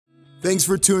Thanks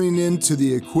for tuning in to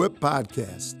the Equip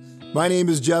Podcast. My name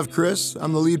is Jeff Chris.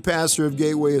 I'm the lead pastor of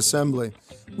Gateway Assembly.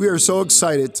 We are so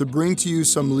excited to bring to you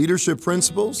some leadership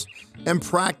principles and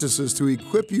practices to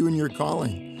equip you in your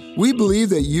calling. We believe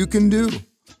that you can do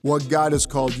what God has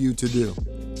called you to do.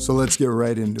 So let's get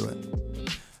right into it.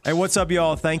 Hey, what's up,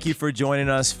 y'all? Thank you for joining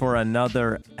us for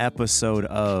another episode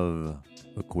of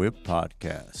Equip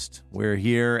Podcast. We're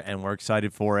here and we're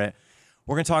excited for it.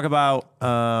 We're going to talk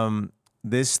about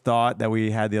this thought that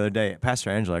we had the other day. Pastor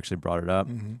Angela actually brought it up.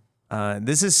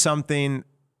 This is something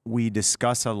we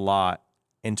discuss a lot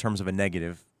in terms of a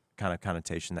negative kind of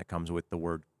connotation that comes with the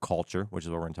word culture, which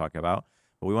is what we're going to talk about.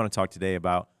 But we want to talk today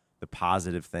about the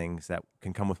positive things that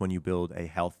can come with when you build a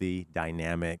healthy,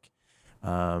 dynamic,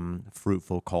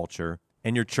 fruitful culture.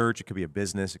 In your church, it could be a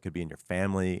business, it could be in your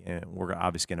family, and we're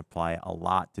obviously going to apply a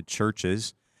lot to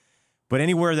churches. But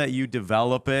anywhere that you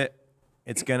develop it,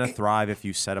 it's going to thrive if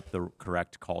you set up the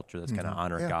correct culture that's going to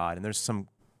honor God. And there's some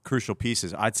crucial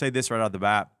pieces. I'd say this right out the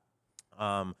bat.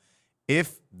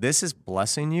 If this is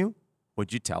blessing you,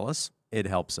 would you tell us? It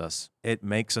helps us. It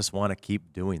makes us want to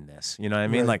keep doing this. You know what I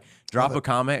mean? Like, drop a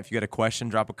comment. If you got a question,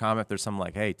 drop a comment. If there's something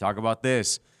like, hey, talk about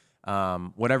this.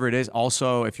 Whatever it is.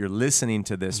 Also, if you're listening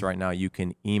to this right now, you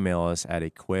can email us at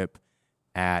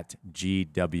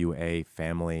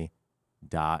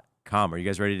equip@gwafamily.com. Are you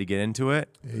guys ready to get into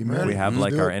it? Amen. We have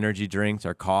like our energy drinks,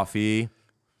 our coffee,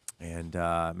 and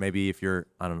maybe if you're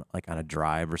on a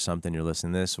drive or something, you're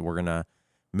listening to this, we're going to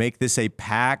make this a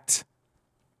packed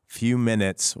few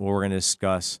minutes where we're going to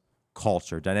discuss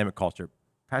culture, dynamic culture.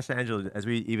 Pastor Angela,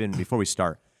 before we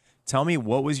start, tell me,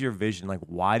 what was your vision? Like,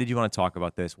 why did you want to talk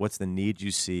about this? What's the need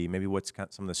you see? Maybe what's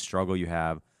some of the struggle you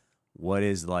have? What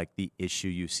is like the issue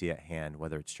you see at hand,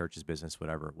 whether it's church's business,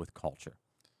 whatever, with culture?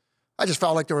 I just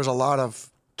felt like there was a lot of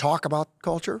talk about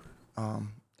culture, but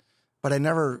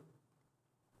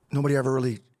nobody ever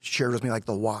really shared with me like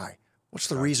the why. What's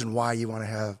the reason why you want to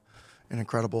have an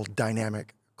incredible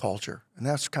dynamic culture? And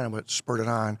that's kind of what spurred it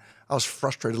on. I was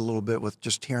frustrated a little bit with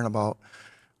just hearing about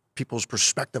people's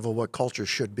perspective of what culture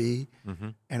should be.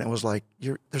 And it was like,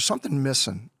 there's something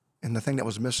missing. And the thing that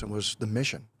was missing was the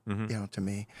mission, to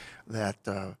me, that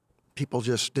people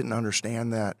just didn't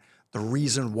understand that the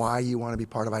reason why you want to be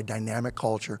part of a dynamic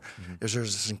culture is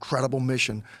there's this incredible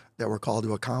mission that we're called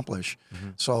to accomplish.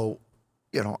 So,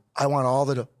 I want all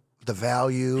the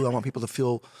value. I want people to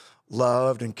feel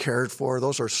loved and cared for.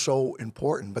 Those are so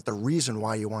important. But the reason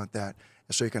why you want that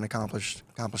is so you can accomplish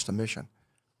the mission.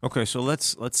 Okay, so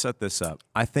let's set this up.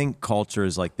 I think culture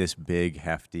is like this big,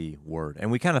 hefty word,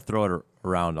 and we kind of throw it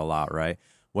around a lot, right?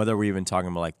 Whether we're even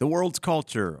talking about like the world's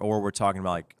culture, or we're talking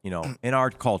about like, in our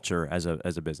culture as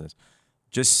a business.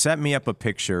 Just set me up a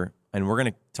picture, and we're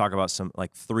going to talk about some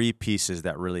like three pieces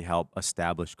that really help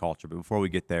establish culture. But before we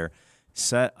get there,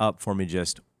 set up for me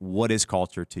just what is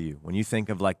culture to you? When you think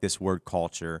of like this word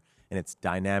culture, and it's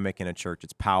dynamic in a church,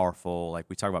 it's powerful. Like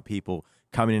we talk about people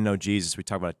coming to know Jesus, we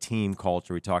talk about a team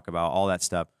culture, we talk about all that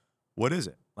stuff. What is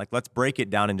it? Like, let's break it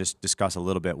down and just discuss a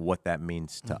little bit what that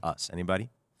means to us. Anybody?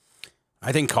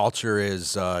 I think culture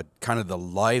is kind of the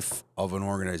life of an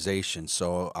organization.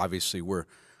 So obviously we're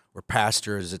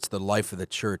pastors. It's the life of the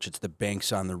church. It's the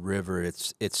banks on the river.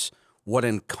 It's what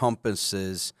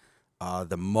encompasses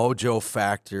the mojo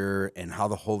factor and how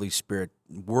the Holy Spirit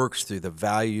works through the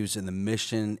values and the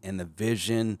mission and the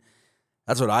vision.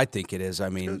 That's what I think it is. I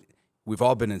mean, we've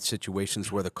all been in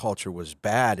situations where the culture was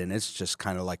bad, and it's just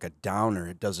kind of like a downer.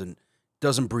 It doesn't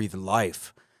breathe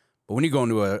life. But when you go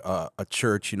into a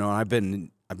church, I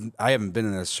haven't been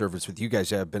in a service with you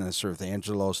guys. I've been in a service with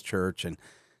Angelo's church, and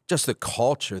just the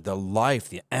culture, the life,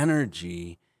 the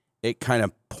energy, it kind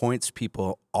of points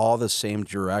people all the same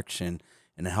direction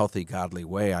in a healthy, godly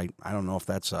way. I don't know if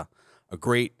that's a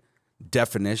great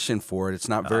definition for it. It's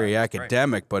not very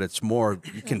academic, but it's more,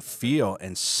 you can feel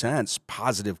and sense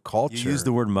positive culture. You used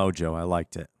the word mojo. I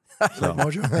liked it. So,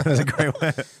 Mojo. that's a great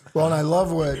way. Well, and I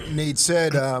love what Nate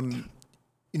said.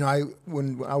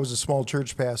 When I was a small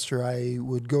church pastor, I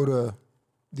would go to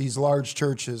these large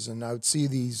churches and I would see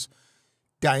these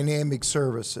dynamic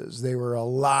services. They were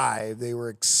alive. They were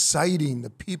exciting. The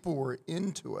people were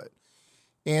into it.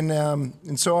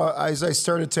 And so as I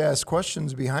started to ask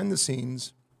questions behind the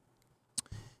scenes,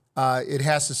 it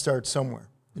has to start somewhere.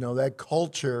 That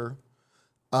culture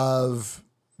of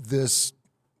this,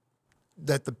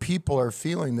 that the people are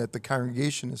feeling, that the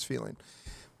congregation is feeling.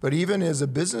 But even as a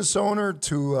business owner,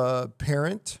 to a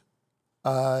parent,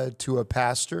 to a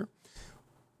pastor,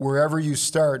 wherever you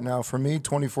start. Now, for me,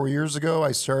 24 years ago,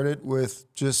 I started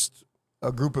with just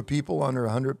a group of people, under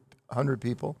 100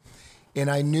 people, and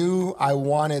I knew I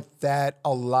wanted that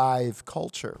alive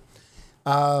culture.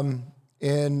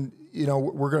 And, you know,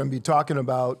 we're going to be talking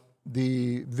about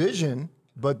the vision,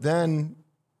 but then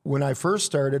when I first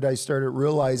started, I started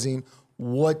realizing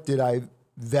what did I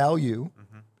value.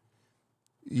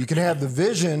 You can have the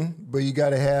vision, but you got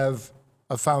to have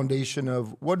a foundation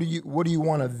of what do you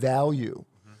want to value.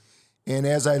 And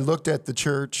as I looked at the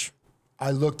church,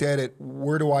 I looked at it,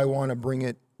 where do I want to bring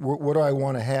it? What do I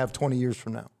want to have 20 years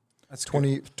from now? That's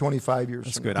 25 years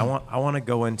That's from good. now. I want to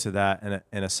go into that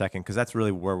in a second, because that's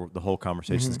really where the whole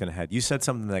conversation is going to head. You said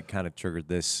something that kind of triggered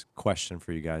this question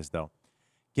for you guys, though.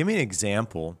 Give me an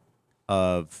example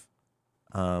of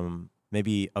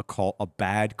maybe a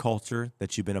bad culture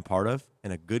that you've been a part of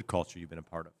and a good culture you've been a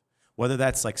part of. Whether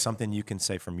that's like something you can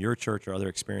say from your church or other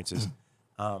experiences.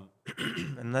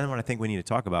 And then what I think we need to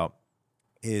talk about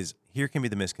is, here can be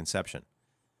the misconception.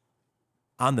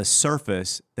 On the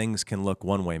surface, things can look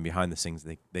one way, and behind the scenes,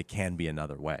 they can be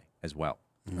another way as well.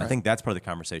 Right. I think that's part of the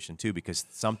conversation too, because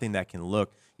something that can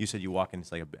look, you said you walk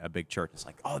into like a big church, it's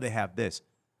like, oh, they have this.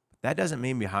 But that doesn't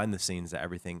mean behind the scenes that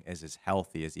everything is as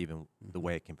healthy as even the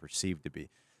way it can perceive to be.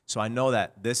 So I know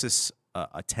that this is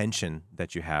a tension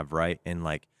that you have, right? And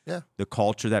like the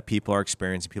culture that people are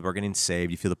experiencing, people are getting saved,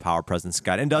 you feel the power, presence of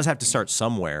God. And it does have to start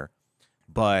somewhere,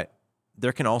 but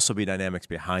there can also be dynamics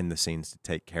behind the scenes to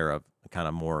take care of, kind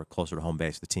of more closer to home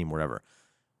base, the team, whatever.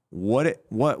 What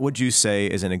would you say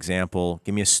is an example?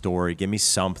 Give me a story, give me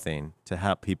something to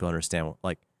help people understand,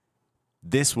 like,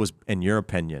 this was, in your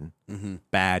opinion,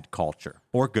 bad culture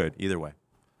or good, either way.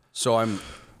 So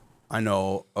I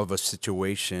know of a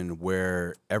situation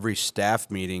where every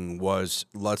staff meeting was,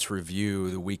 let's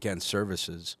review the weekend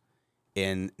services,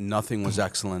 and nothing was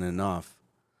excellent enough.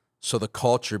 So the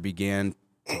culture began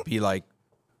to be like,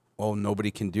 oh, nobody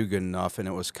can do good enough. And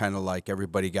it was kind of like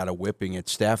everybody got a whipping at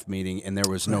staff meeting, and there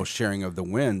was no sharing of the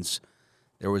wins.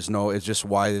 There was no, it's just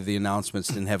why the announcements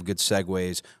didn't have good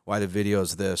segues, why the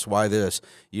video's this, why this,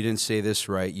 you didn't say this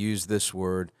right, use this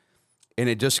word. And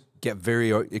it just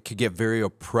it could get very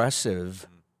oppressive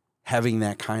having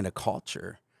that kind of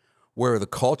culture, where the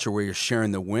culture where you're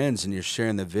sharing the wins and you're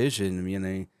sharing the vision. You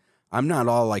know, I'm not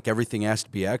all like everything has to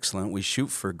be excellent. We shoot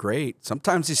for great.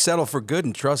 Sometimes you settle for good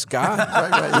and trust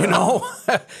God. You know,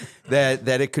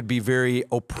 that it could be very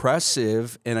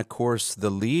oppressive. And of course, the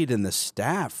lead and the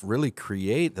staff really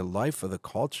create the life of the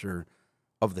culture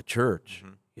of the church.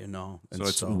 You know, and so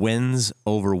it's wins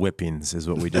over whippings is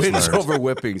what we just wins learned. over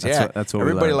whippings. That's what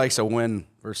everybody likes, a win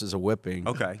versus a whipping.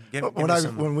 Okay.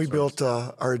 When we built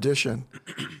our addition,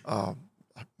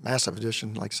 massive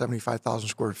addition, like 75,000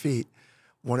 square feet.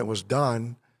 When it was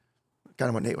done, kind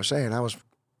of what Nate was saying, I was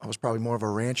probably more of a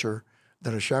rancher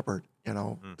than a shepherd. You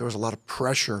know, there was a lot of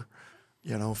pressure,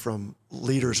 you know, from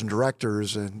leaders and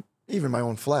directors, and even my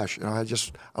own flesh. You know,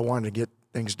 I wanted to get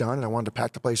things done, and I wanted to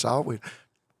pack the place out. We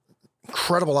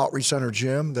incredible outreach center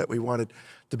gym that we wanted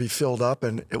to be filled up,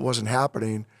 and it wasn't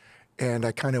happening. And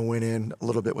I kind of went in a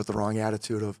little bit with the wrong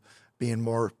attitude of being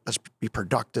more, let's be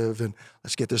productive and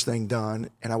let's get this thing done.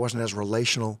 And I wasn't as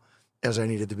relational as I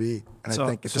needed to be. And I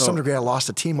think to some degree I lost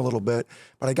the team a little bit,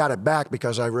 but I got it back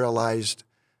because I realized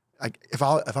if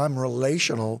I'm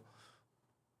relational,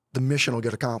 the mission will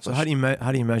get accomplished. So how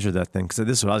do you measure that thing? Because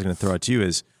this is what I was going to throw at you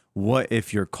is, what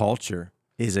if your culture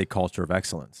is a culture of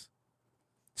excellence?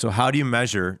 So how do you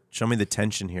measure, show me the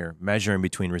tension here, measuring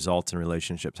between results and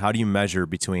relationships. How do you measure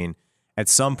between, at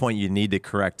some point you need to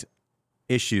correct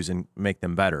issues and make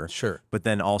them better. Sure. But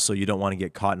then also you don't want to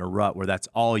get caught in a rut where that's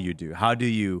all you do. How do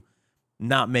you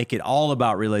not make it all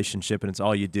about relationship and it's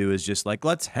all you do is just like,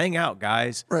 let's hang out,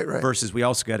 guys. Right. Versus we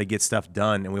also got to get stuff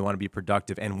done and we want to be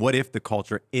productive. And what if the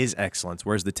culture is excellence?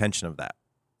 Where's the tension of that?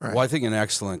 Right. Well, I think an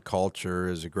excellent culture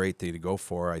is a great thing to go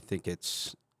for. I think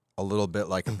it's a little bit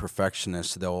like a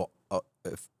perfectionist. They'll,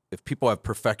 if people have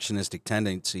perfectionistic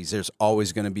tendencies, there's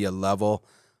always going to be a level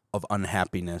of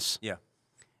unhappiness. Yeah.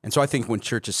 And so I think when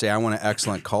churches say, I want an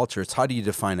excellent culture, it's how do you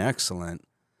define excellent?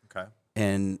 Okay.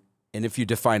 And if you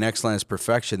define excellent as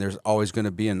perfection, there's always going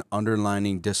to be an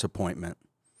underlining disappointment.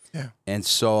 Yeah. And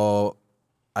so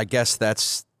I guess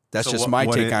that's So just my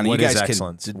take on it. What You is guys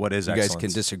excellence? can What is you guys excellence?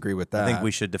 can disagree with that. I think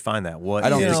we should define that. What I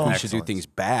don't is think we should do excellence? things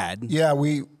bad. Yeah,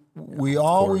 we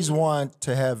always want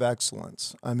to have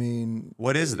excellence. I mean,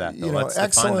 What is that, though? You know, Let's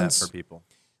define that excellence- for people.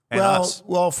 And us.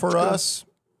 Well, for us,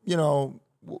 you know,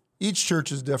 each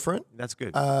church is different. That's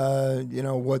good. You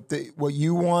know what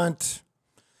you want.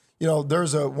 You know,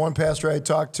 there's one pastor I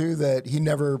talked to that he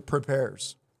never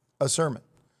prepares a sermon.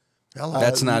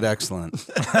 That's not excellent.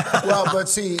 Well, but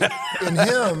see, in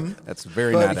him, That's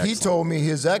very not but excellent. he told me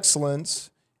his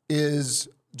excellence is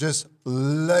just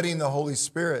letting the Holy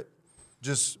Spirit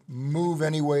just move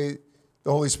any way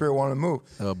the Holy Spirit wanted to move.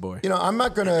 Oh, boy. You know, I'm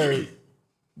not going to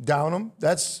down him.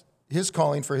 That's his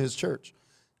calling for his church.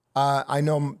 I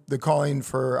know the calling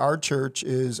for our church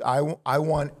is I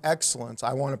want excellence.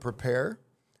 I want to prepare.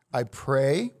 I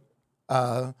pray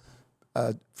for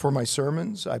my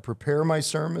sermons. I prepare my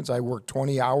sermons. I work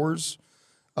 20 hours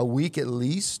a week at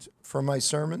least for my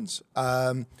sermons.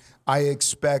 I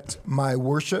expect my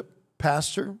worship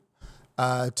pastor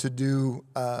to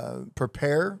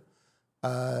prepare.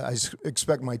 I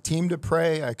expect my team to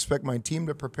pray. I expect my team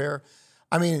to prepare.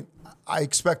 I mean, I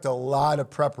expect a lot of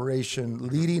preparation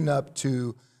leading up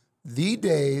to the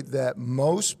day that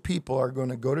most people are going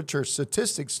to go to church.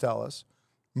 Statistics tell us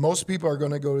most people are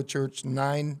going to go to church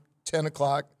 9, 10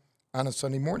 o'clock on a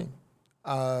Sunday morning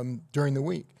during the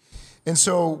week. And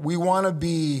so we want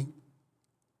to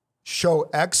show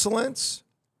excellence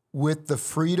with the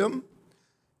freedom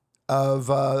of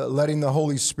letting the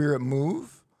Holy Spirit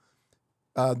move.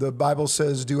 The Bible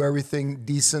says do everything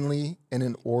decently and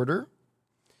in order.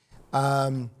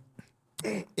 And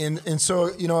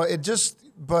so, you know, it just,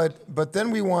 but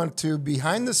then we want to,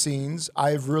 behind the scenes,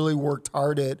 I've really worked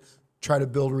hard at try to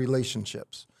build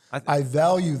relationships. I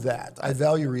value that. I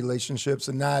value relationships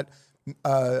and not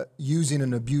using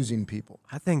and abusing people.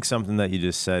 I think something that you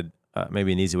just said,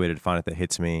 maybe an easy way to define it that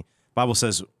hits me. Bible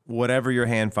says, whatever your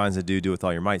hand finds to do with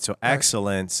all your might. So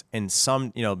excellence in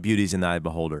some, you know, beauty's in the eye of the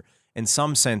beholder. In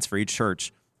some sense, for each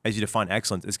church, as you define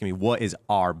excellence, it's going to be what is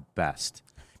our best.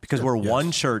 Because where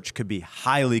one church could be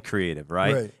highly creative,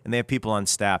 right? And they have people on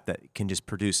staff that can just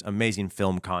produce amazing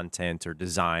film content or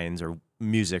designs or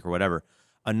music or whatever.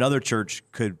 Another church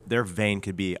their vein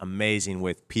could be amazing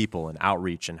with people and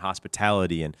outreach and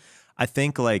hospitality. And I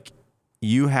think like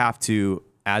you have to,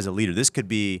 as a leader, this could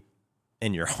be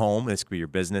in your home, this could be your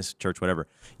business, church, whatever.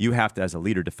 You have to, as a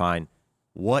leader, define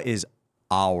what is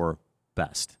our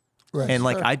best. Right. And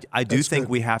like I do That's think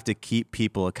good. we have to keep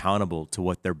people accountable to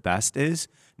what their best is,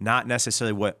 not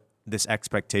necessarily what this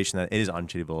expectation that it is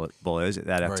unachievable is.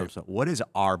 What is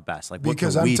our best? Like what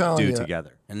Because can I'm we telling do you,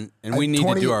 together? And we need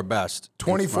to do our best. in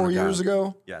front 24 of years God.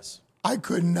 ago, Yes. I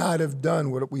could not have done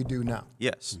what we do now.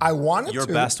 Yes. I wanted Your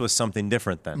to. best was something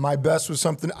different then. My best was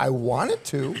something I wanted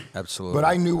to. Absolutely. But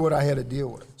I knew what I had to deal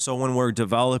with. So when we're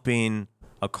developing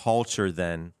a culture,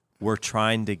 then we're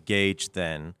trying to gauge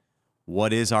then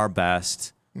what is our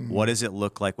best. What does it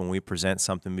look like when we present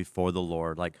something before the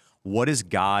Lord? Like, what does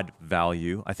God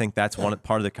value? I think that's one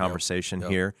part of the conversation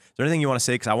here. Is there anything you want to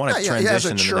say? Because I want to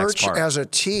transition to the next part. As a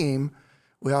team,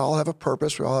 we all have a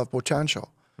purpose. We all have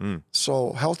potential.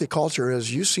 So healthy culture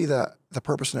is you see the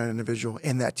purpose in that individual,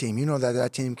 in that team. You know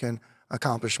that team can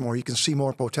accomplish more. You can see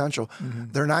more potential.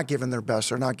 They're not giving their best.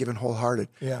 They're not giving wholehearted.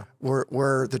 Yeah.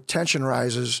 Where the tension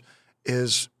rises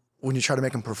is when you try to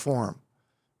make them perform.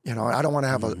 You know, I don't want to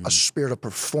have a spirit of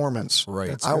performance.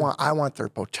 Right. I want their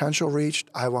potential reached.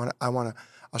 I want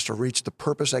us to reach the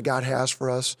purpose that God has for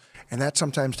us, and that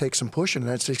sometimes takes some pushing, and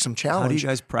that takes some challenge. How do you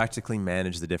guys practically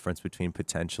manage the difference between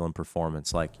potential and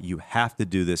performance? Like, you have to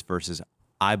do this versus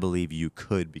I believe you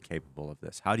could be capable of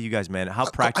this. How do you guys manage? How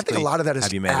practically I think a lot of that is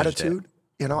have you managed attitude. it?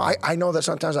 You know, I know that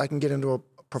sometimes I can get into a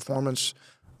performance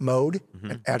mode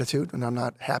and attitude, and I'm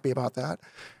not happy about that.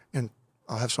 And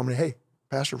I'll have somebody, hey,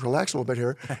 Pastor, relax a little bit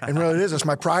here. And really it's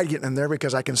my pride getting in there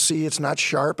because I can see it's not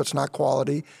sharp, it's not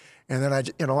quality. And then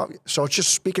so it's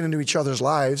just speaking into each other's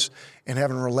lives and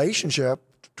having a relationship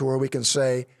to where we can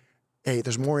say, hey,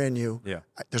 there's more in you. Yeah.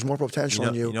 There's more potential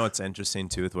in you. You know what's interesting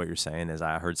too with what you're saying is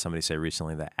I heard somebody say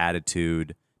recently that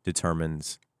attitude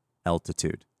determines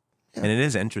altitude. And it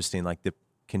is interesting, like the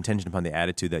contingent upon the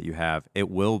attitude that you have, it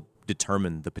will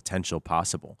determine the potential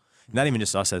possible. Not even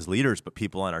just us as leaders, but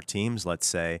people on our teams, let's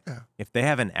say, if they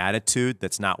have an attitude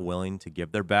that's not willing to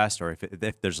give their best, or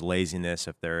if there's laziness,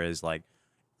 if there is like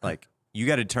you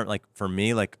got to determine, like for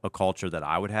me, like a culture that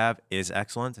I would have is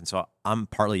excellence. And so I'm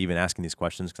partly even asking these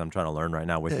questions because I'm trying to learn right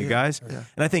now with you guys. Yeah.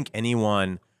 And I think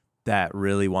anyone that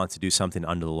really wants to do something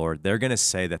under the Lord, they're going to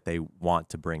say that they want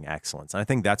to bring excellence. And I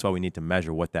think that's why we need to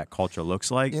measure what that culture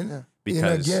looks like.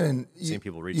 Because seeing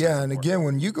people reach and again,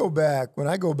 when I go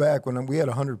back, when we had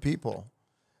 100 people,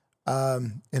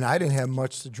 and I didn't have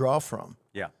much to draw from.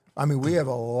 Yeah. I mean, we have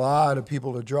a lot of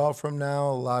people to draw from now,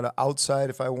 a lot of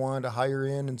outside if I wanted to hire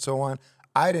in and so on.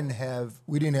 We didn't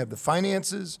have the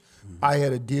finances. I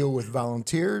had to deal with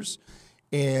volunteers,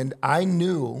 and I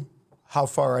knew how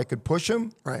far I could push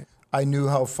them. Right. I knew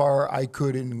how far I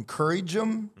could encourage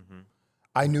them.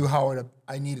 I knew how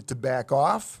I needed to back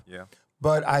off. Yeah.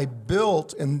 But I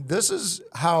built, and this is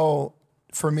how,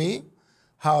 for me,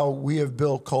 how we have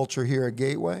built culture here at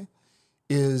Gateway,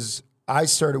 is I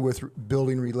started with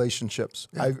building relationships.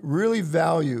 Yeah. I really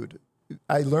valued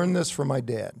I learned this from my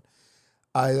dad.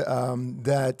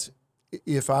 That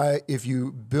if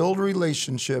you build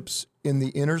relationships in the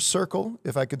inner circle,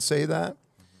 if I could say that,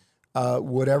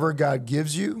 whatever God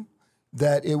gives you,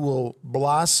 that it will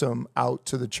blossom out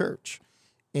to the church.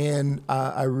 And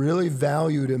I really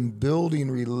valued in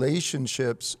building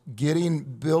relationships,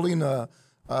 building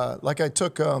like I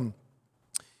took, for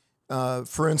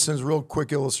instance, real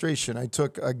quick illustration. I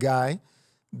took a guy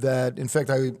that, in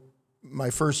fact, my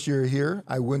first year here,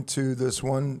 I went to this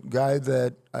one guy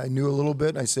that I knew a little bit.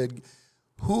 And I said,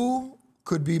 who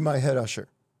could be my head usher?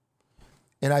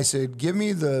 And I said, give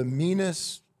me the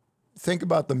meanest, think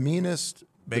about the meanest,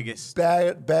 Biggest.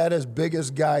 baddest,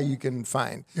 biggest guy you can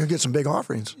find. You're going to get some big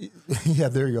offerings. Yeah,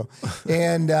 there you go.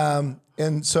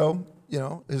 And so,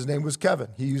 his name was Kevin.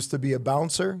 He used to be a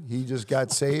bouncer. He just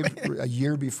got saved a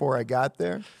year before I got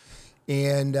there.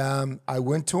 And I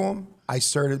went to him. I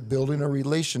started building a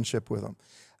relationship with him.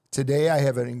 Today, I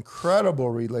have an incredible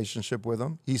relationship with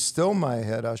him. He's still my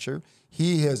head usher.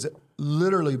 He has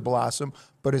literally blossomed,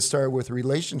 but it started with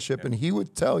relationship. And he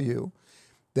would tell you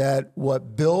that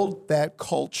what built that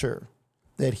culture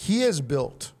that he has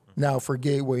built now for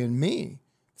Gateway and me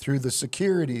through the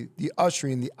security, the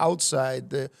ushering, the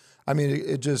outside,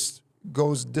 it just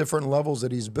goes different levels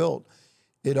that he's built.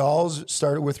 It all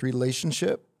started with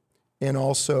relationship and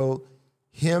also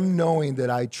him knowing that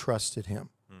I trusted him.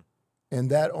 And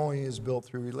that only is built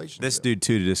through relationship. This dude,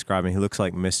 too, to describe him, he looks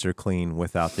like Mr. Clean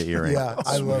without the earring. Yeah,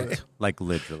 I love it. Like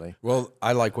literally. Well,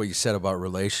 I like what you said about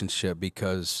relationship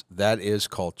because that is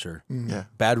culture. Yeah.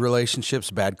 Bad relationships,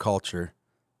 bad culture.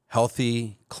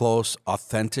 Healthy, close,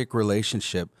 authentic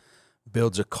relationship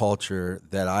builds a culture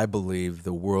that I believe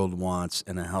the world wants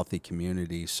in a healthy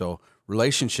community. So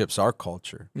relationships are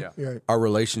culture. Yeah. Right. Our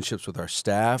relationships with our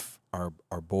staff, our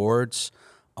boards,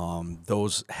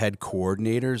 those head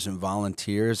coordinators and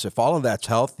volunteers, if all of that's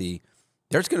healthy,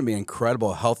 there's going to be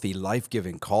incredible, healthy,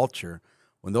 life-giving culture.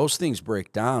 When those things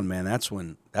break down, man, that's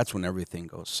when everything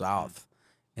goes south.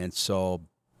 And so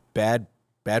bad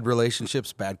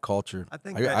relationships, bad culture.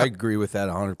 I agree with that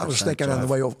 100%. I was thinking on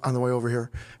the way over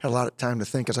here. Had a lot of time to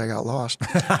think as I got lost.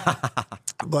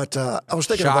 But I was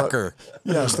thinking Shocker.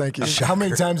 Yes, thank you. How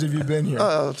many times have you been here?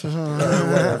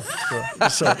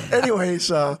 So,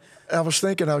 anyways, I was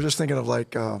just thinking of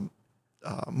like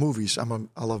movies. I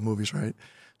love movies, right?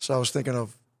 So I was thinking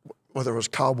of whether it was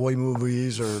cowboy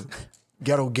movies or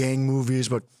ghetto gang movies,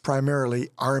 but primarily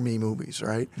army movies,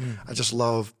 right? I just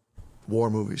love war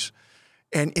movies.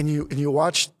 And you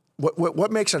watch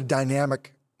what makes a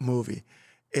dynamic movie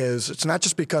is it's not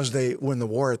just because they win the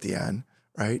war at the end,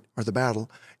 right, or the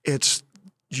battle. It's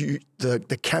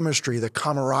the chemistry, the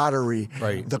camaraderie,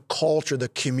 right, the culture, the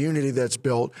community that's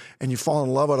built, and you fall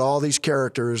in love with all these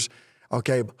characters.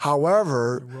 Okay,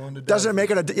 however, it doesn't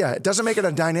make it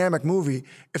a dynamic movie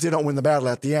if they don't win the battle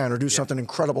at the end or do something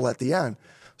incredible at the end.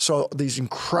 So these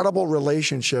incredible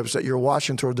relationships that you're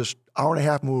watching through this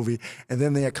hour-and-a-half movie, and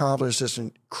then they accomplish this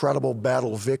incredible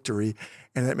battle victory,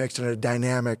 and it makes it a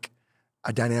dynamic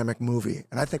movie.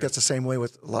 And I think that's the same way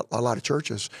with a lot of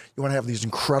churches. You want to have these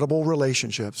incredible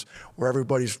relationships where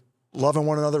everybody's loving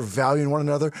one another, valuing one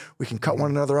another. We can cut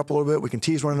one another up a little bit. We can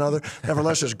tease one another.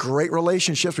 Nevertheless, there's great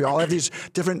relationships. We all have these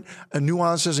different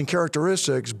nuances and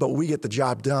characteristics, but we get the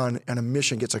job done and a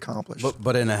mission gets accomplished.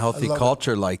 But in a healthy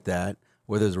culture like that,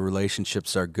 whether the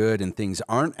relationships are good and things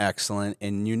aren't excellent,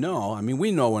 and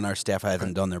we know when our staff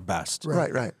hasn't done their best.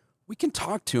 Right. We can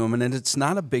talk to them, and it's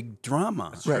not a big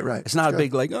drama. Right. It's not a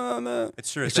big oh no.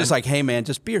 It's true. It's just like, hey man,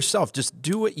 just be yourself. Just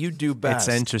do what you do best.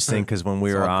 It's interesting because when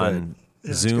we were on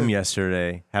Zoom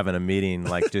yesterday, having a meeting,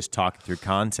 like just talking through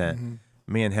content,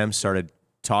 me and him started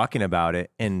talking about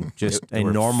it and just They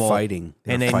were normal fighting.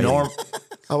 and a normal.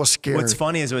 I was scared. What's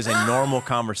funny is it was a normal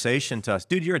conversation to us.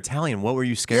 Dude, you're Italian. What were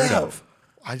you scared of?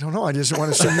 I don't know. I just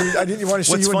want to see you. I didn't want to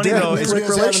see What's you funny, in though, dead is great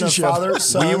relationship.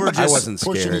 We were I just wasn't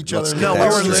pushing scared. each other. Let's No, get we that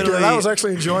were straight. literally- I was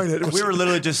actually enjoying it. we were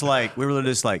literally just like,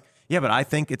 yeah, but I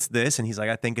think it's this, and he's like,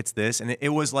 I think it's this, and it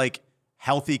was like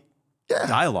healthy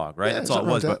dialogue, right? Yeah, That's all it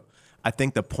was. something like But I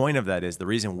think the point of that is the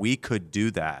reason we could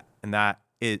do that,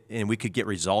 and we could get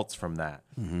results from that,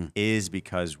 is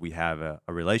because we have a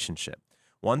relationship.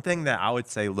 One thing that I would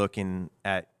say, looking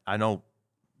at, I know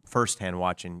firsthand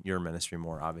watching your ministry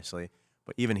more, obviously,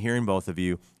 but even hearing both of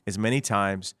you, is many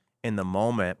times in the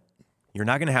moment, you're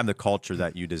not going to have the culture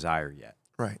that you desire yet.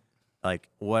 Right. Like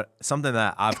something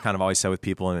that I've kind of always said with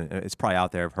people, and it's probably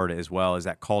out there, I've heard it as well, is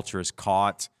that culture is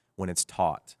caught when it's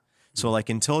taught. So like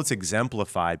until it's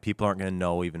exemplified, people aren't going to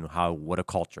know even what a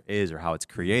culture is or how it's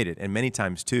created. And many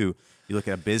times too, you look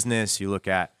at a business, you look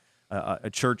at a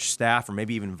church staff, or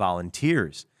maybe even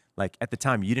volunteers. Like at the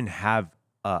time, you didn't have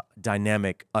a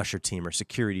dynamic usher team or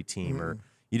security team, or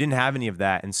you didn't have any of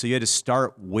that. And so you had to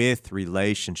start with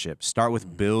relationships, start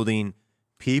with building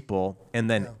people. And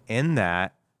then in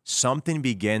that, something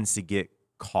begins to get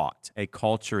caught. A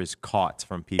culture is caught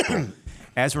from people.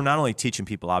 As we're not only teaching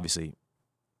people, obviously,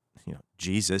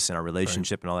 Jesus and our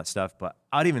relationship and all that stuff, but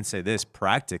I'd even say this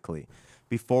practically.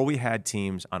 Before we had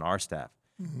teams on our staff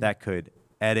that could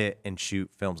edit and shoot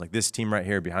films, like this team right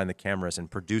here behind the cameras and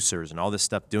producers and all this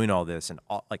stuff doing all this, and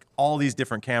all these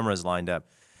different cameras lined up.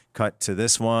 Cut to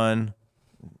this one,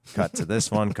 cut to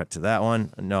this one, cut to that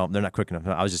one. No, they're not quick enough.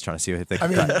 I was just trying to see if they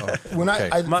could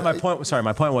cut. My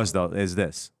point was though, is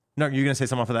this. No, you're going to say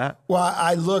something off of that? Well,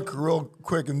 I look real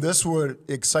quick, and this what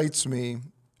excites me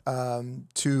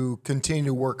to continue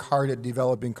to work hard at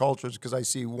developing cultures, because I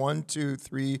see 1, 2,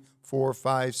 3, 4,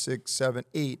 5, 6, 7,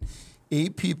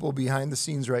 8 people behind the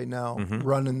scenes right now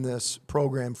running this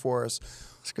program for us.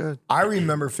 That's good. I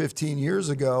remember 15 years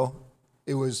ago,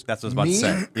 it was that's what I was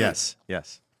about to say.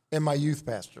 Yes. And my youth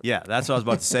pastor. Yeah, that's what I was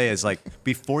about to say is like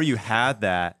before you had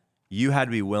that, you had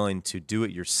to be willing to do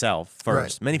it yourself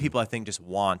first. Right. Many people, I think, just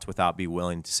want without be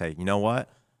willing to say, you know what?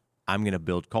 I'm going to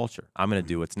build culture. I'm going to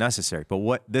do what's necessary.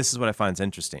 But this is what I find is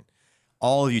interesting.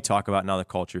 All of you talk about now the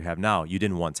culture you have now. You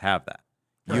didn't once have that.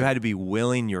 Right. You had to be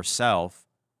willing yourself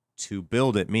to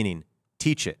build it, meaning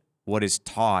teach it. What is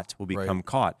taught will become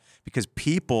caught. Because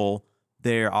people,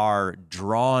 they are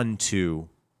drawn to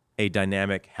a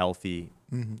dynamic, healthy,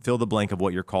 fill the blank of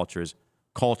what your culture is,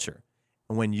 culture.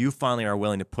 And when you finally are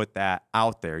willing to put that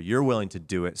out there, you're willing to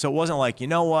do it. So it wasn't like, you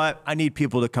know what, I need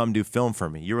people to come do film for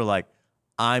me. You were like,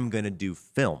 I'm going to do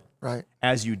film. Right.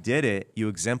 As you did it, you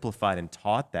exemplified and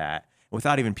taught that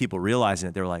without even people realizing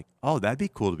it. They were like, oh, that'd be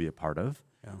cool to be a part of.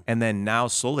 Yeah. And then now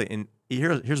slowly, and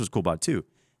here's what's cool about it too.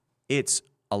 It's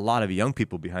a lot of young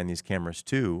people behind these cameras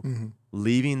too,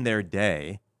 leaving their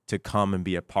day to come and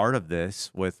be a part of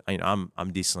this with, I'm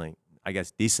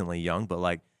decently young, but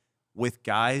like with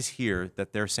guys here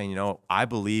that they're saying, I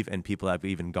believe in people that have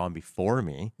even gone before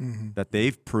me, that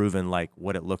they've proven like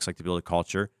what it looks like to build a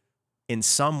culture in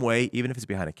some way, even if it's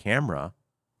behind a camera.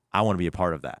 I want to be a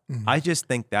part of that. I just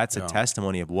think that's a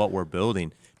testimony of what we're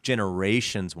building,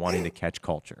 generations wanting to catch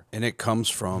culture. And it comes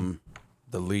from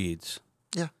the leads.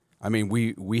 Yeah. I mean,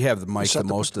 we have the mic the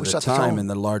most of the time in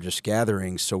the largest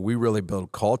gatherings, so we really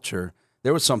build culture.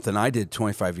 There was something I did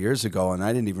 25 years ago, and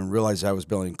I didn't even realize I was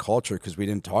building culture because we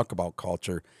didn't talk about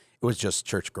culture. It was just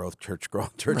church growth,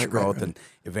 and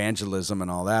evangelism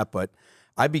and all that. But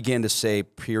I began to say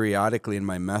periodically in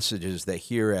my messages that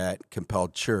here at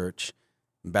Compelled Church,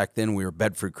 back then we were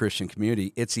Bedford Christian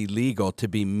Community, it's illegal to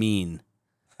be mean.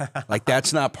 Like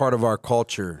that's not part of our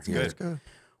culture. That's good.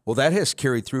 Well, that has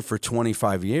carried through for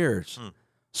 25 years.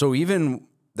 So even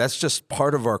that's just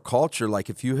part of our culture. Like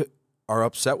if you are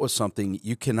upset with something,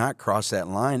 you cannot cross that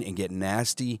line and get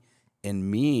nasty and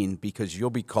mean because you'll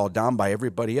be called down by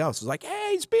everybody else. It's like, hey,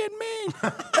 he's being mean.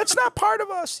 That's not part of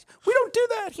us. We don't do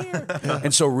that here.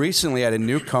 And so recently I had a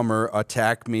newcomer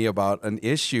attack me about an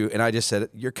issue, and I just said,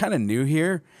 you're kind of new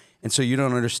here, and so you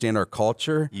don't understand our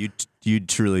culture. You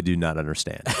truly do not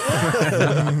understand.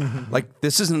 Like,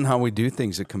 this isn't how we do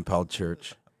things at Compelled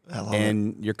Church.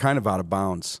 And you're kind of out of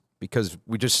bounds because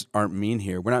we just aren't mean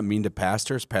here. We're not mean to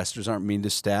pastors. Pastors aren't mean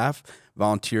to staff.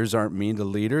 Volunteers aren't mean to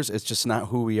leaders. It's just not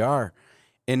who we are.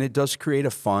 And it does create a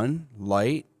fun,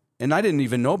 light, and I didn't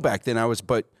even know back then I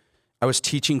was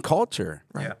teaching culture.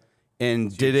 Right. Yeah.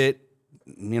 And did it,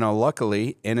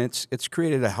 luckily, and it's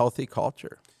created a healthy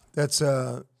culture. That's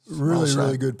a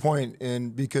really good point.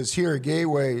 And because here at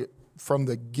Gateway, from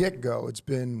the get-go, it's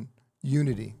been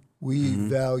unity. We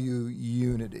value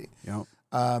unity. Yep.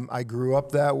 I grew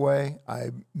up that way. I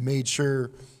made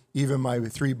sure, even my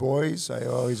 3 boys, I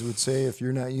always would say, if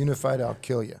you're not unified, I'll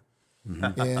kill you.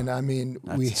 And I mean,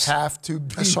 we have to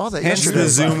be. I saw that hence yesterday. the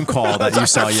Zoom call that you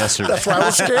saw yesterday. That's why I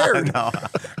was scared.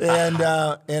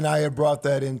 And I had brought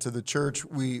that into the church.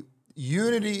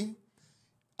 Unity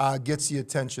gets the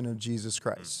attention of Jesus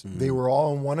Christ. They were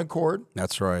all in one accord.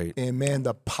 That's right. And man,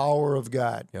 the power of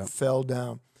God fell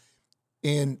down.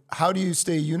 And how do you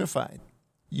stay unified?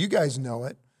 You guys know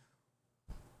it.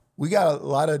 We got a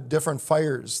lot of different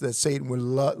fires that Satan would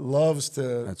loves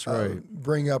to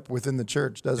bring up within the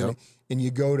church, doesn't he? And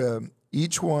you go to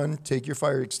each one, take your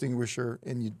fire extinguisher,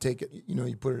 and you take it,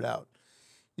 you put it out.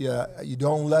 Yeah, you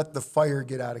don't let the fire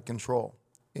get out of control.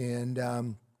 And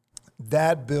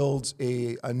that builds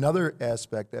another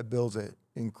aspect that builds an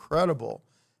incredible,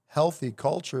 healthy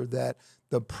culture that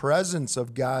the presence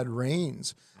of God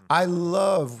reigns. I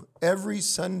love every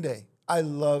Sunday. I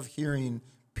love hearing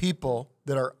people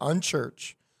that are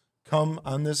unchurched come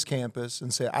on this campus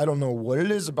and say, I don't know what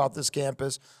it is about this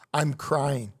campus. I'm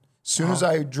crying. As soon as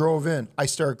I drove in, I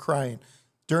started crying.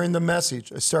 During the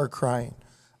message, I started crying.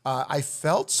 I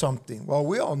felt something. Well,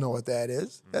 we all know what that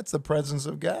is. That's the presence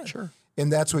of God. Sure.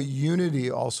 And that's what unity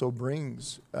also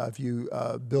brings if you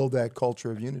build that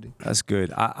culture of unity. That's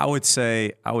good. I would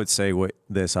say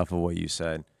this off of what you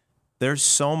said. There's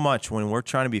so much when we're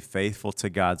trying to be faithful to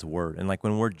God's word, and like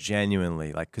when we're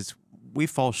genuinely like, because we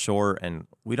fall short and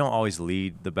we don't always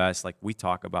lead the best. Like we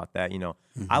talk about that,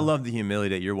 I love the humility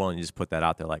that you're willing to just put that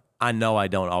out there. Like I know I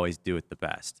don't always do it the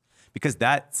best, because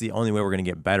that's the only way we're going to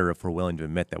get better, if we're willing to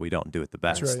admit that we don't do it the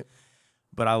best. That's right.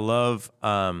 But I love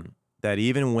that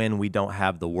even when we don't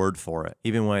have the word for it,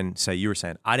 even when, say, you were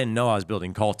saying, I didn't know I was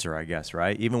building culture, I guess,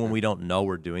 right? Even when we don't know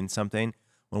we're doing something,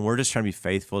 when we're just trying to be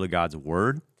faithful to God's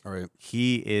word, All right.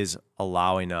 he is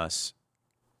allowing us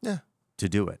to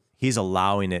do it. He's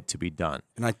allowing it to be done.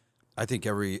 And I think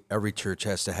every church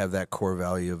has to have that core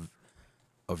value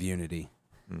of unity.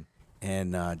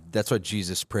 And that's what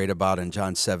Jesus prayed about in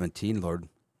John 17, Lord,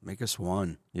 make us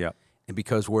one. Yeah. And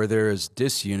because where there is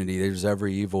disunity, there's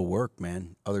every evil work,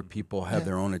 man. Other people have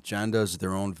their own agendas,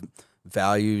 their own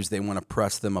values. They want to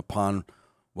press them upon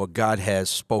what God has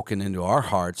spoken into our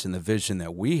hearts and the vision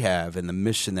that we have and the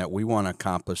mission that we want to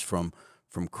accomplish from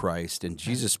Christ. And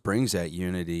Jesus brings that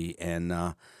unity, and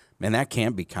man, that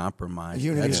can't be compromised.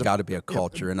 Unity That's is got to be a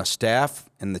culture in a staff,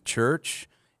 in the church,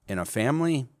 in a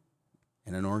family,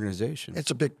 in an organization.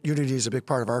 Unity is a big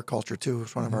part of our culture too.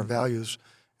 It's one of our values,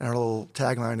 and our little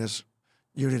tagline is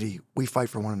unity. We fight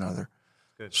for one another.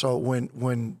 Good. So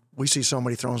when we see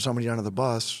somebody throwing somebody under the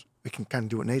bus, we can kind of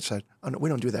do what Nate said. Oh, no, we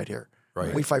don't do that here.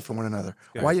 Right. We fight for one another.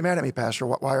 Why are you mad at me, Pastor?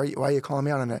 Why are you calling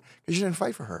me out on that? Because you didn't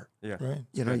fight for her. Yeah. Right.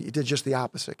 You did just the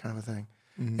opposite kind of a thing.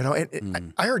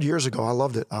 I heard years ago, I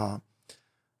loved it.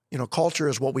 Culture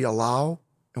is what we allow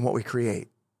and what we create.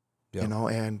 Yeah.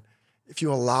 And if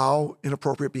you allow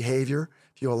inappropriate behavior,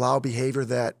 if you allow behavior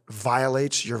that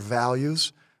violates your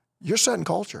values, you're setting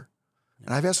culture.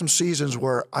 And I've had some seasons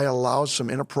where I allowed some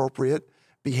inappropriate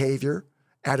behavior,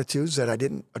 attitudes that I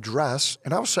didn't address,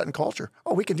 and I was setting culture.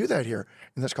 Oh, we can do that here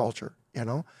in this culture,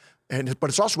 but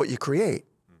it's also what you create.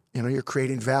 You're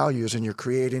creating values, and you're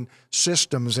creating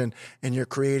systems, and you're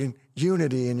creating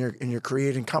unity, and you're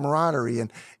creating camaraderie,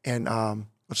 and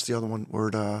what's the other one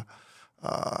word?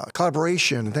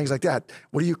 Collaboration and things like that.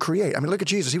 What do you create? I mean, look at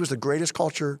Jesus. He was the greatest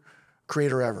culture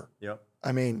creator ever. Yep.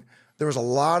 I mean, there was a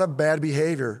lot of bad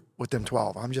behavior with them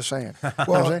 12. I'm just saying.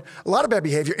 A lot of bad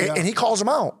behavior, and he calls them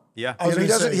out. Yeah. He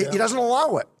doesn't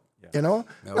allow it.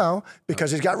 No,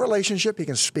 because he's got relationship. He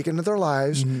can speak into their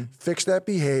lives, fix that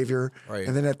behavior, Right.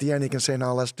 and then at the end he can say,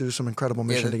 "Now let's do some incredible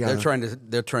mission together."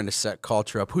 They're trying to set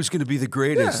culture up. Who's going to be the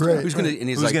greatest? Yeah, right, Who's going to? And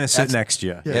he's Who's like, going to sit "That's- next to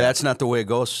you? Yeah, that's not the way it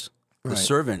goes. The Right.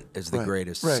 servant is the Right.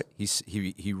 greatest. Right. He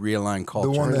realigned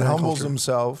culture. The one that Right. humbles Culture.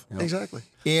 himself. Exactly.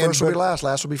 And- First will be but-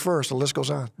 last will be first. The list goes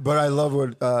on. But I love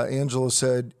what Angela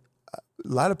said. A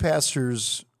lot of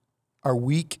pastors are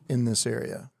weak in this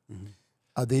area.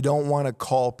 They don't want to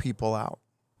call people out.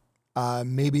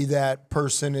 Maybe that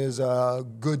person is a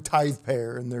good tithe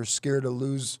payer and they're scared to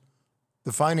lose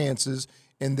the finances,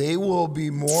 and they will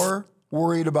be more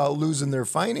worried about losing their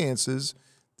finances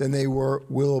than they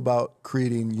will about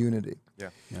creating unity. Yeah.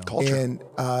 Culture.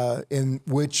 And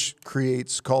which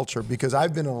creates culture, because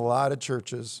I've been in a lot of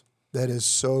churches that is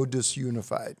so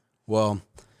disunified. Well,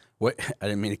 what I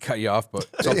didn't mean to cut you off, but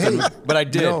something. But I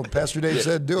did. Pastor Dave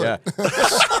said, "Do Yeah.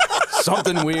 it."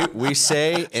 Something we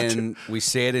say, and we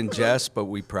say it in jest, but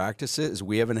we practice it, is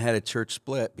we haven't had a church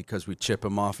split because we chip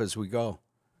them off as we go.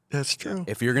 That's true.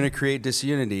 If you're going to create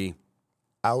disunity,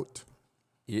 Out.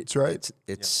 That's right.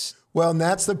 It's Well, and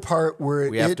that's the part where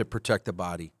we have to protect the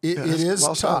body. it is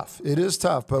well said. tough. It is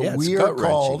tough, but Yeah, it's we are gut-wrenching.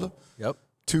 called Yep.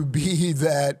 to be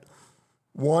that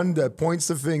one that points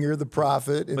the finger, the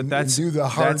prophet, and, But that's and do the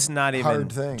hard, that's not even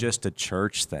hard thing. just a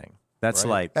church thing. That's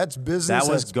like That's business,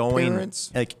 That was that's going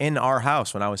parents. like in our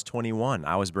house when I was 21.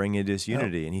 I was bringing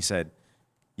disunity, and he said,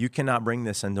 "You cannot bring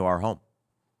this into our home."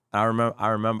 I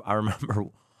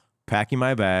remember packing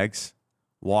my bags,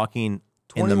 walking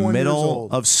in the 21 years middle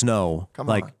old. of snow, Come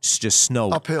like on. just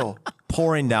snow Uphill.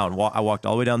 pouring down. I walked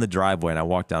all the way down the driveway, and I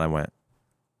walked down. I went,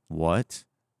 "What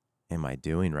am I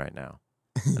doing right now?"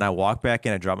 And I walked back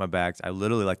in. I dropped my bags. I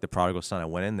literally, like the prodigal son, I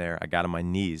went in there. I got on my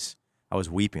knees. I was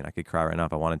weeping. I could cry right now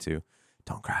if I wanted to.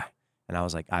 Don't cry. And I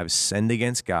was like, I've sinned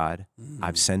against God.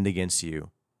 I've sinned against you.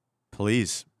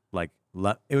 Please,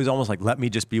 it was almost like, let me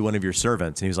just be one of your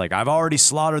servants. And he was like, I've already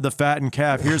slaughtered the fattened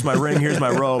calf. Here's my ring. Here's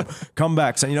my robe. Come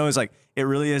back. So, it's like, it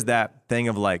really is that thing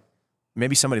of like,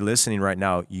 maybe somebody listening right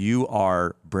now, you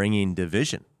are bringing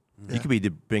division You could be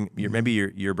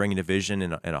you're bringing division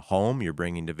in a home. You're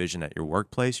bringing division at your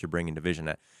workplace. You're bringing division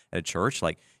at a church.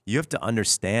 Like, you have to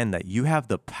understand that you have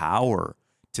the power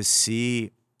to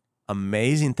see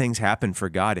amazing things happen for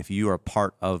God if you are a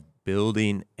part of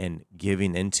building and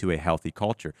giving into a healthy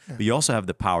culture. But you also have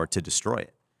the power to destroy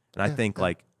it. And I think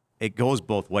like it goes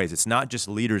both ways. It's not just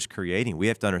leaders creating. We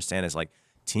have to understand as like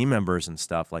team members and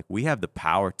stuff, like we have the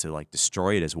power to like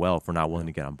destroy it as well if we're not willing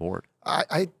to get on board.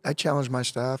 I challenge my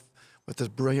staff with the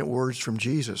brilliant words from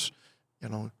Jesus. You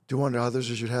know, do unto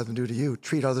others as you'd have them do to you.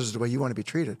 Treat others the way you want to be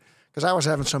treated. Because I was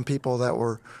having some people that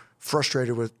were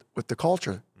frustrated with the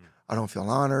culture. I don't feel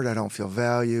honored. I don't feel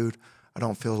valued. I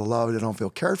don't feel loved. I don't feel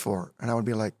cared for. And I would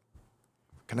be like,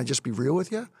 can I just be real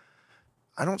with you?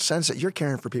 I don't sense that you're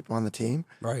caring for people on the team.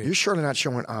 Right. You're surely not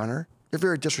showing honor. You're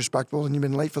very disrespectful, and you've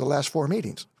been late for the last 4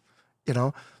 meetings. You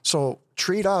know, so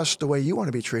treat us the way you want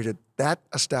to be treated. That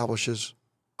establishes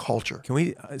culture. Can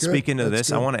we speak into That's this?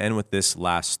 good. I want to end with this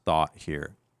last thought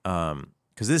here,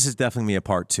 because this is definitely a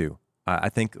part 2. I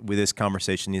think with this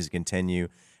conversation needs to continue,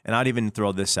 and I'd even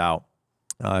throw this out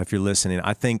if you're listening.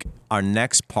 I think our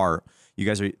next part, you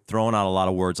guys are throwing out a lot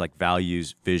of words like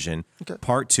values, vision. Okay.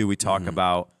 Part 2, we talk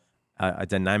about a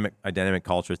dynamic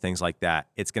culture, things like that.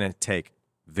 It's going to take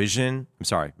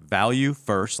value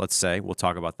first. Let's say we'll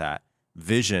talk about that,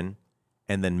 vision,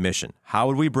 and then mission. How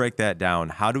would we break that down?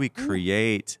 How do we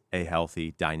create a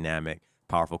healthy, dynamic,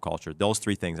 powerful culture? Those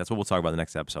 3 things. That's what we'll talk about in the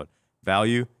next episode: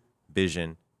 value,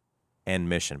 vision, and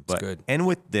mission. But good. and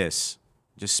with this,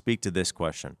 just speak to this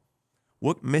question: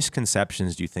 what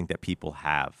misconceptions do you think that people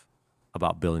have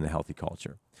about building a healthy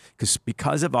culture?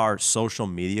 Because of our social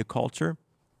media culture,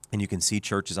 and you can see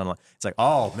churches online, it's like,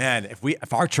 oh man,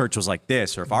 if our church was like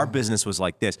this, or if our business was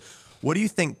like this, what do you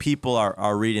think people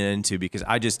are reading into? Because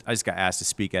I just got asked to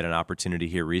speak at an opportunity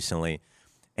here recently,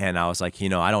 and I was like,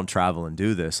 I don't travel and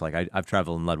do this. Like I've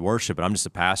traveled and led worship, but I'm just a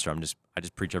pastor. I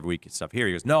just preach every week and stuff here.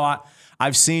 He goes, no,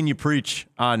 I've seen you preach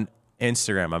on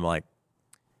Instagram. I'm like,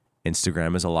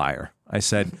 Instagram is a liar. I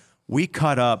said, we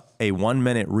cut up a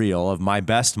 1-minute reel of my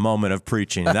best moment of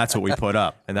preaching, and that's what we put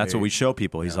up, and that's what we show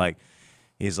people. He's like,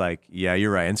 yeah,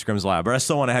 you're right. Instagram's a liar, but I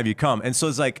still want to have you come. And so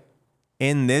it's like,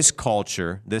 in this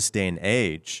culture, this day and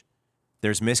age,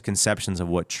 there's misconceptions of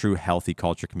what true healthy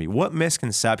culture can be. What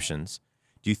misconceptions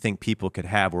do you think people could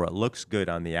have where it looks good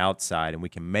on the outside and we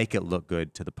can make it look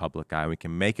good to the public eye, we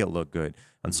can make it look good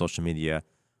on social media,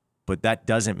 but that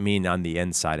doesn't mean on the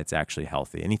inside it's actually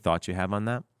healthy? Any thoughts you have on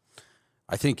that?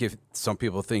 I think if some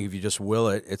people think if you just will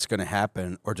it, it's going to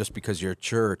happen, or just because you're a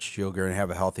church, you're going to have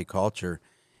a healthy culture.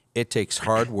 It takes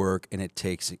hard work, and it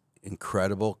takes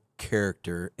incredible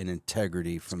character and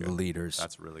integrity from the leaders.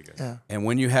 That's really good. Yeah. And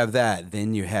when you have that,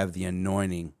 then you have the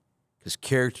anointing, because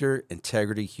character,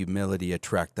 integrity, humility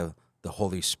attract the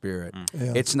Holy Spirit.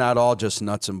 Yeah. It's not all just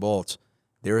nuts and bolts.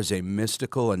 There is a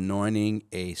mystical anointing,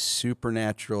 a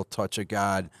supernatural touch of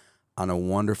God on a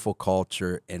wonderful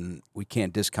culture, and we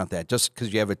can't discount that. Just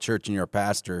because you have a church and you're a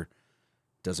pastor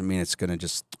doesn't mean it's going to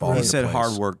just fall He into said place.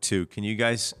 hard work too. Can you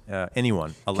guys,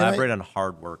 anyone, elaborate on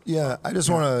hard work? Yeah, I just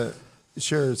want to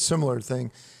share a similar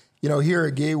thing. Here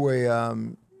at Gateway,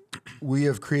 we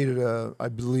have created I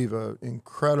believe, an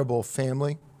incredible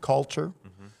family culture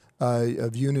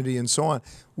of unity and so on,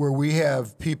 where we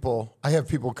have people. I have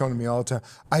people come to me all the time.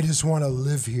 I just want to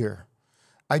live here.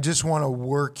 I just want to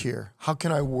work here. How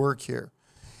can I work here?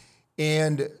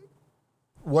 And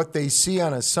what they see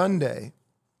on a Sunday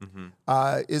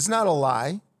is not a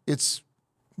lie.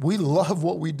 We love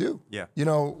what we do. Yeah.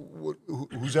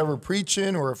 Who's ever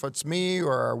preaching, or if it's me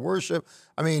or our worship,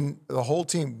 I mean, the whole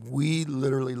team, we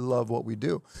literally love what we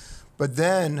do. But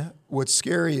then what's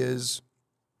scary is,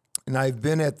 and I've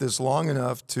been at this long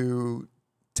enough to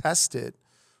test it,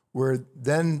 where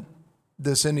then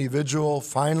this individual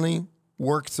finally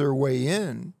worked their way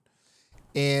in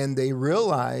and they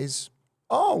realize,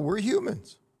 oh, we're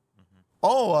humans.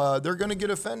 Oh, they're going to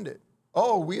get offended.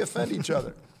 Oh, we offend each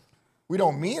other. We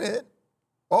don't mean it.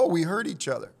 Oh, we hurt each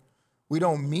other. We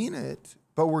don't mean it,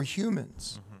 but we're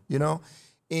humans,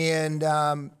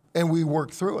 and we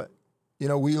work through it.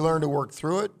 We learn to work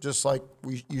through it, just like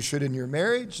you should in your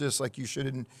marriage, just like you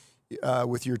should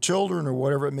with your children or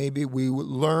whatever it may be. We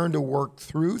learn to work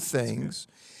through things,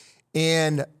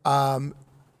 and then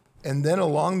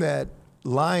along that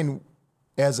line,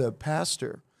 as a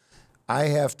pastor, I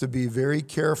have to be very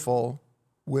careful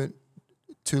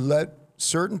to let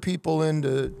certain people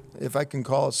into, if I can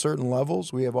call it, certain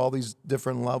levels. We have all these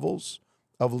different levels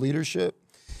of leadership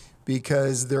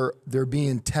because they're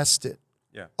being tested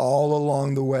all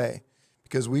along the way.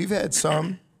 Because we've had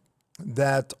some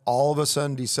that all of a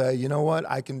sudden decide, you know what,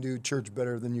 I can do church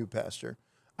better than you, Pastor.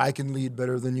 I can lead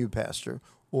better than you, Pastor,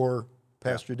 or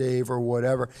Pastor Dave, or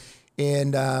whatever.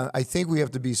 And I think we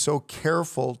have to be so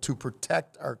careful to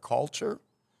protect our culture,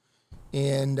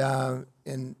 and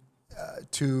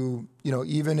to,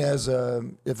 even as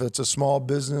if it's a small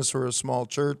business or a small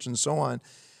church and so on,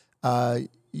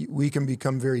 we can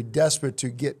become very desperate to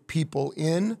get people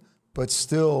in, but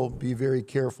still be very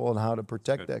careful on how to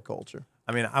protect that culture.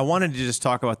 I mean, I wanted to just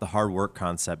talk about the hard work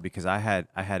concept, because I had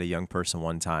a young person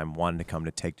one time wanted to come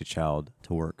to Take the Child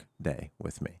to Work day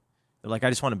with me. They're like, I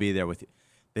just want to be there with you.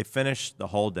 They finished the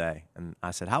whole day, and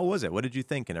I said, how was it? What did you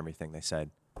think and everything? They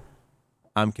said,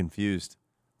 I'm confused.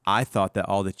 I thought that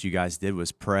all that you guys did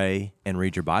was pray and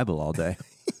read your Bible all day.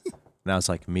 And I was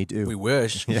like, me too. We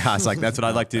wish. Yeah, I was like, that's what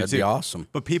I'd like to do That'd too. be awesome.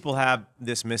 But people have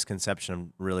this misconception of,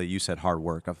 really, you said hard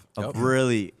work, of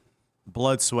really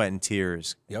blood, sweat, and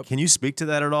tears. Yep. Can you speak to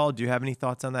that at all? Do you have any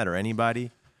thoughts on that, or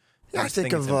anybody? Yeah, I just think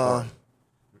it's of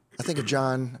important.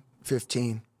 John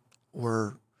 15,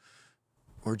 where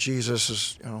Jesus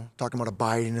is talking about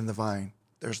abiding in the vine.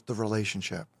 There's the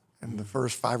relationship, and the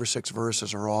first 5 or 6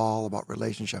 verses are all about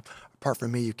relationship. Apart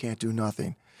from me, you can't do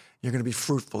nothing. You're going to be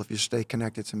fruitful if you stay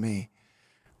connected to me.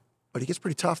 But he gets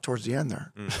pretty tough towards the end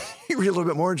there. You read a little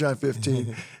bit more in John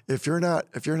 15. If you're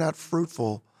not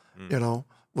fruitful, and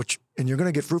you're going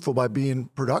to get fruitful by being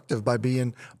productive, by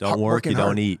being Don't work, you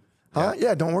don't eat.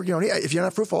 Yeah, don't work, you don't eat. If you're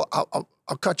not fruitful,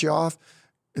 I'll cut you off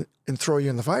and throw you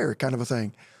in the fire, kind of a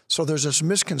thing. So there's this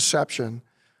misconception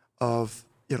of,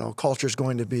 culture is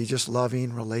going to be just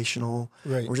loving, relational.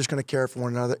 Right. We're just going to care for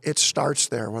one another. It starts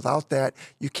there. Without that,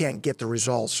 you can't get the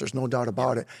results. There's no doubt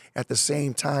about it. At the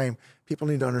same time, people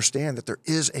need to understand that there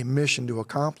is a mission to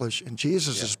accomplish, and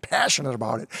Jesus is passionate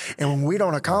about it. And when we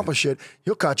don't accomplish it,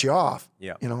 he'll cut you off.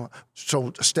 Yeah.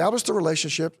 So establish the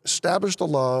relationship, establish the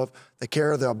love, the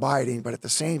care, the abiding, but at the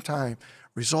same time,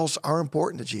 results are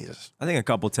important to Jesus. I think a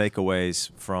couple takeaways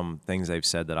from things they've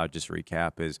said that I'll just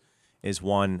recap is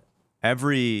one,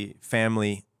 every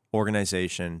family,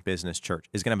 organization, business, church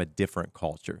is going to have a different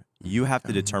culture. You have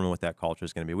to determine what that culture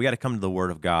is going to be. We got to come to the Word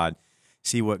of God,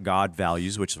 see what God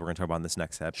values, which is what we're going to talk about in this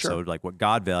next episode, like what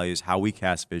God values, how we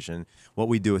cast vision, what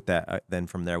we do with that, then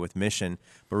from there with mission.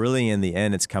 But really in the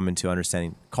end, it's coming to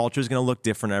understanding culture is going to look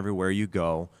different everywhere you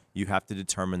go. You have to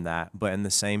determine that. But in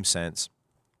the same sense,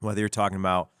 whether you're talking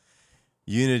about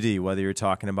unity, whether you're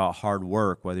talking about hard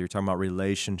work, whether you're talking about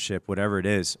relationship, whatever it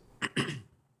is,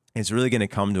 it's really going to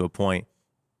come to a point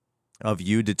of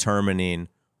you determining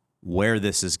where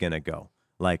this is going to go.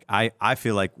 Like, I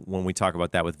feel like when we talk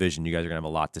about that with vision, you guys are going to have a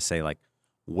lot to say. Like,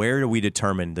 where do we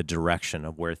determine the direction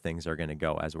of where things are going to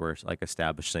go as we're like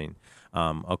establishing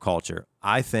a culture?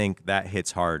 I think that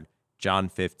hits hard. John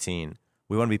 15.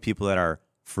 We want to be people that are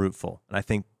fruitful. And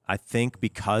I think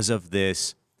because of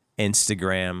this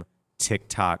Instagram,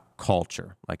 TikTok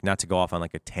culture, like, not to go off on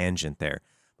like a tangent there,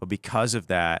 but because of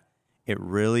that, it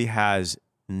really has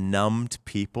numbed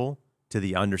people to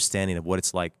the understanding of what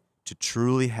it's like to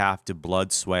truly have to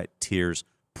blood, sweat, tears,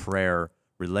 prayer,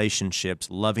 relationships,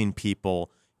 loving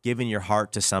people, giving your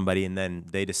heart to somebody, and then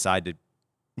they decide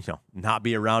to, not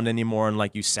be around anymore, and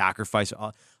like you sacrifice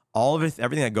all of it,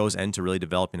 everything that goes into really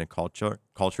developing a culture.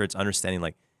 It's understanding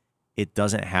like it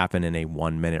doesn't happen in a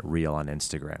 1-minute reel on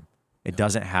Instagram. It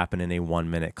doesn't happen in a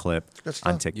 1-minute clip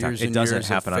on TikTok. It doesn't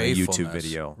happen on a YouTube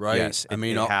video. Right. Yes,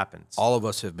 it happens. All of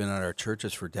us have been at our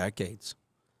churches for decades.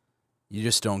 You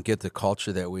just don't get the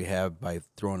culture that we have by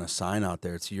throwing a sign out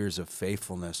there. It's years of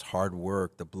faithfulness, hard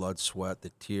work, the blood, sweat,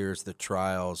 the tears, the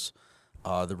trials,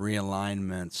 the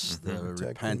realignments, the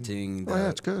repenting. Oh, yeah,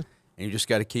 that's good. And you just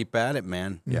got to keep at it,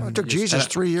 man. Yeah. It took Jesus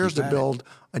 3 years to build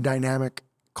a dynamic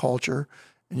culture,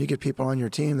 and you get people on your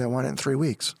team that want it in 3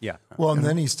 weeks. Yeah. Well, and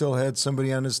then he still had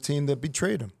somebody on his team that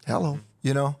betrayed him. Hello.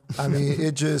 I mean,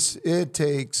 it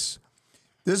takes,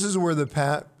 this is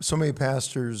where so many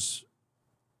pastors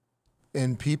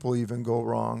and people even go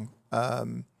wrong.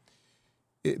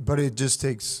 But it just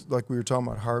takes, like we were talking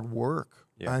about, hard work.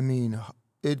 Yeah. I mean,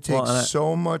 it takes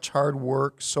so much hard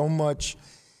work, so much,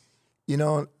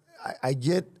 I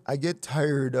get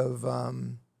tired of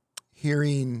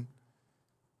hearing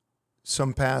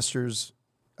some pastors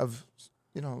of,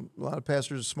 a lot of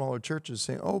pastors of smaller churches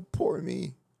saying, "Oh, poor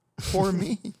me, poor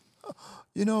me.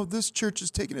 This church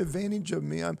is taking advantage of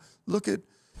me. Look at,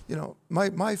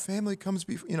 my family comes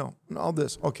before, and all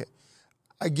this." Okay,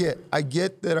 I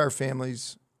get that our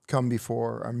families come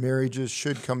before, our marriages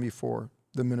should come before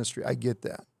the ministry. I get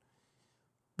that,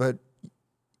 but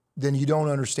then you don't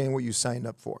understand what you signed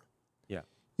up for. Yeah.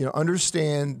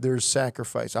 Understand there's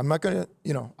sacrifice. I'm not gonna,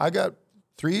 I got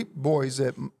 3 boys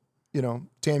that,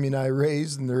 Tammy and I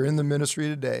raised, and they're in the ministry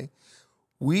today.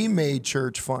 We made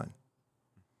church fun.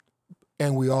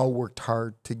 and we all worked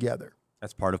hard together.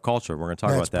 That's part of culture. We're going to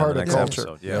talk That's about that in part the of next culture.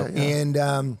 episode. Yeah.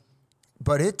 And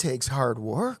but it takes hard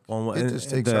work. Well, it just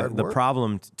takes hard the work.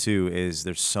 problem too is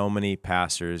there's so many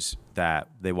pastors that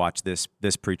they watch this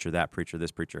preacher, that preacher, this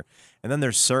preacher, and then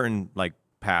there's certain like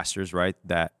pastors, right,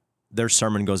 that their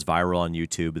sermon goes viral on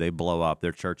YouTube, they blow up,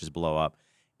 their churches blow up,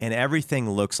 and everything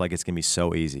looks like it's gonna be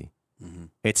so easy. Mm-hmm.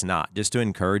 It's not. Just to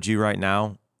encourage you right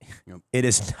now, it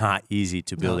is not easy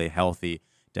to build a healthy,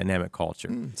 dynamic culture.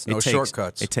 It's no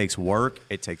shortcuts. It takes work,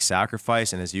 it takes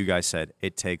sacrifice, and as you guys said,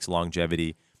 it takes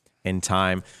longevity in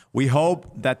time. We hope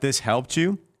that this helped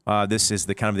you. This is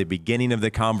the kind of the beginning of the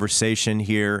conversation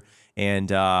here, and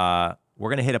we're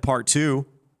going to hit a part two.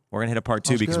 We're going to hit a part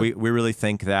two because we really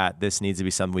think that this needs to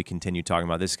be something we continue talking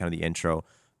about. This is kind of the intro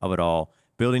of it all.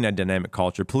 Building a dynamic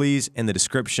culture. Please, in the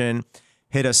description,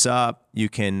 hit us up. You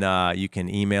can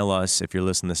email us if you're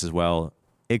listening to this as well.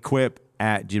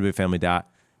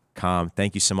 equip@gwfamily.com.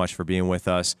 Thank you so much for being with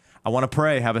us. I want to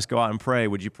pray. Have us go out and pray.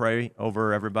 Would you pray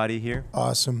over everybody here?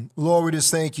 Awesome. Lord, we just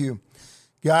thank you,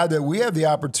 God, that we have the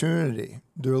opportunity,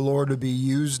 dear Lord, to be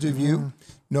used of you,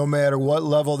 no matter what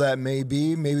level that may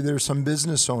be. Maybe there's some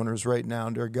business owners right now,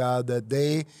 dear God, that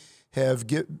they have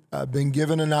been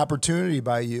given an opportunity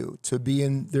by you to be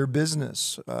in their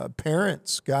business.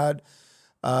 Parents, God,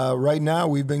 right now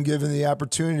we've been given the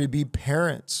opportunity to be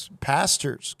parents.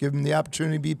 Pastors, given the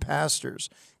opportunity to be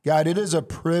pastors. God, it is a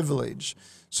privilege.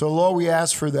 So, Lord, we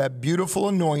ask for that beautiful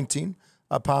anointing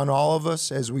upon all of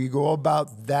us as we go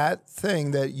about that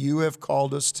thing that you have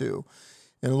called us to.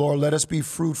 And, Lord, let us be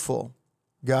fruitful.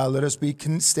 God, let us be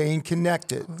staying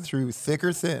connected through thick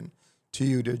or thin to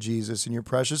you, dear Jesus. In your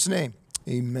precious name,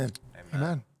 amen.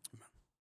 Amen.